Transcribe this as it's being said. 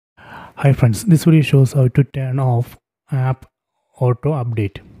Hi friends, this video shows how to turn off app auto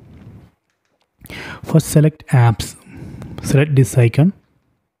update. First select apps, select this icon.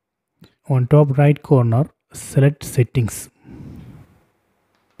 On top right corner, select settings.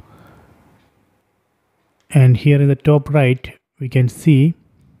 And here in the top right, we can see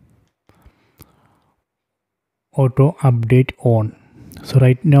auto update on. So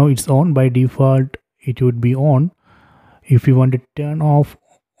right now it's on. By default, it would be on. If you want to turn off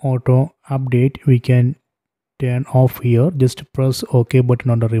auto update, we can turn off here. Just press OK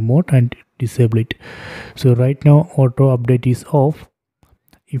button on the remote and disable it. So right now auto update is off.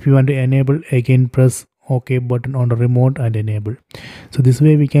 If you want to enable, again press OK button on the remote and enable. So this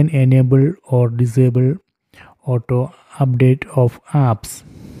way we can enable or disable auto update of apps.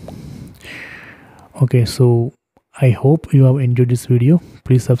 Okay, so I hope you have enjoyed this video.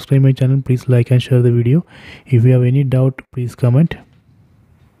 Please subscribe my channel, please like and share the video. If you have any doubt, please comment.